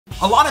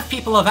A lot of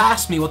people have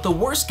asked me what the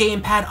worst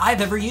gamepad I've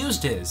ever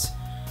used is.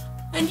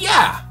 And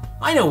yeah,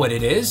 I know what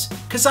it is,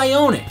 because I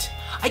own it.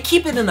 I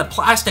keep it in a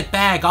plastic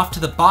bag off to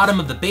the bottom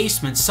of the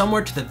basement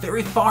somewhere to the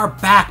very far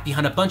back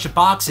behind a bunch of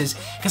boxes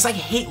because I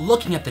hate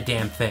looking at the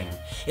damn thing.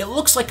 It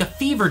looks like a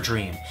fever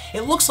dream.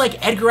 It looks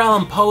like Edgar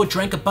Allan Poe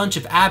drank a bunch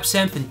of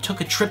absinthe and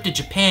took a trip to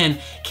Japan,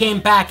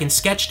 came back and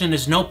sketched in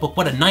his notebook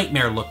what a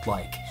nightmare looked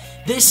like.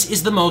 This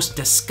is the most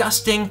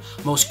disgusting,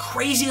 most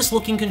craziest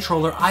looking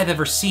controller I've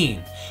ever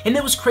seen. And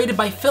it was created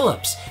by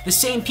Philips, the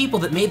same people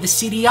that made the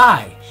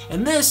CDI.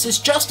 And this is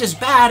just as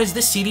bad as the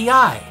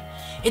CDI.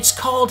 It's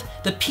called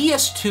the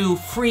PS2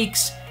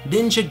 Freaks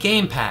Ninja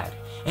Gamepad,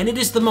 and it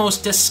is the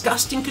most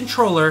disgusting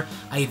controller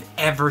I've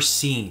ever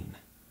seen.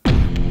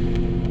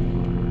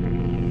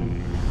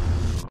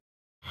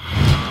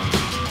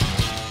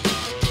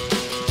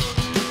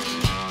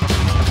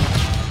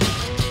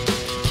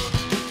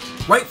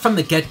 Right from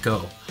the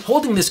get-go,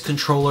 holding this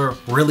controller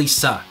really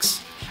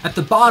sucks. At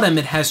the bottom,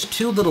 it has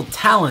two little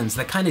talons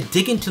that kind of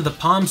dig into the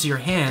palms of your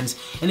hands,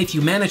 and if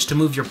you manage to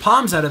move your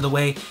palms out of the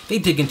way, they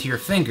dig into your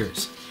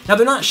fingers. Now,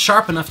 they're not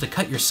sharp enough to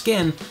cut your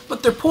skin,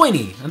 but they're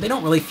pointy, and they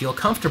don't really feel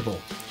comfortable.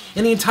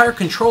 And the entire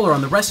controller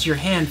on the rest of your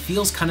hand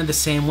feels kind of the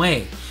same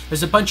way.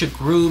 There's a bunch of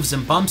grooves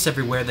and bumps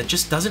everywhere that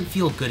just doesn't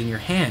feel good in your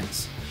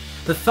hands.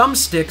 The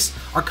thumbsticks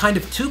are kind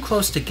of too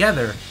close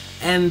together,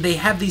 and they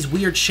have these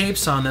weird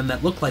shapes on them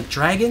that look like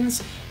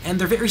dragons, and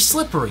they're very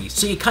slippery,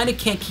 so you kind of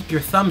can't keep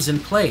your thumbs in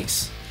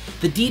place.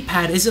 The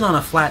D-pad isn't on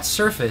a flat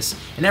surface,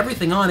 and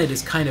everything on it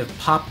is kind of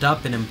popped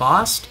up and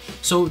embossed,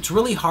 so it's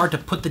really hard to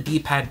put the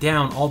D-pad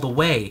down all the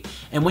way,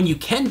 and when you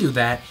can do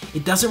that,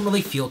 it doesn't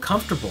really feel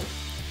comfortable.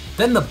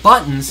 Then the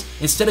buttons,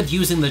 instead of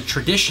using the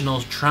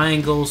traditional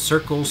triangle,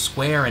 circle,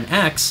 square, and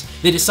X,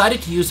 they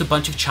decided to use a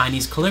bunch of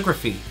Chinese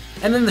calligraphy.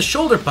 And then the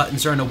shoulder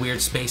buttons are in a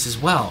weird space as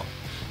well.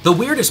 The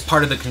weirdest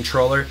part of the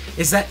controller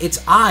is that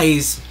its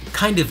eyes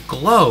kind of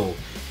glow,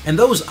 and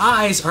those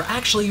eyes are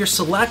actually your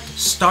select,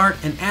 start,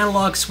 and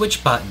analog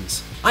switch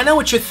buttons. I know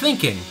what you're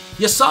thinking.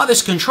 You saw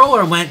this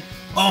controller and went,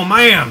 "Oh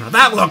man,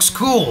 that looks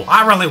cool,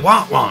 I really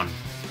want one."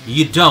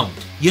 You don't.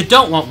 You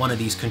don't want one of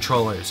these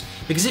controllers,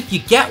 because if you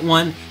get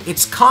one,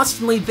 it's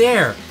constantly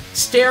there,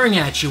 staring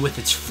at you with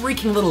its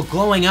freaking little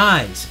glowing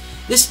eyes.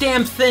 This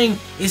damn thing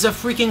is a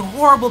freaking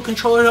horrible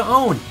controller to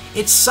own.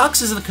 It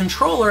sucks as a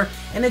controller,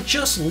 and it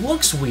just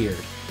looks weird.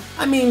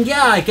 I mean,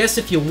 yeah, I guess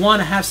if you want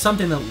to have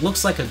something that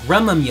looks like a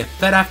gremlin you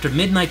fed after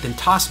midnight then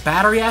tossed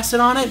battery acid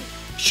on it,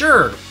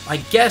 sure, I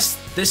guess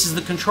this is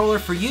the controller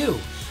for you.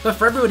 But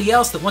for everybody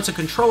else that wants a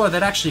controller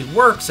that actually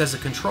works as a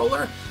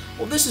controller,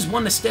 well, this is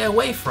one to stay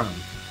away from.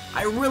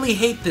 I really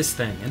hate this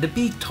thing, and to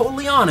be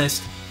totally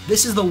honest,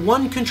 this is the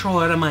one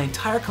controller out of my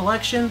entire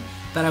collection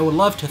that I would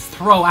love to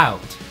throw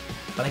out.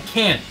 But I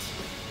can't,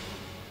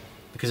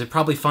 because it'd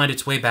probably find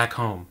its way back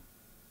home.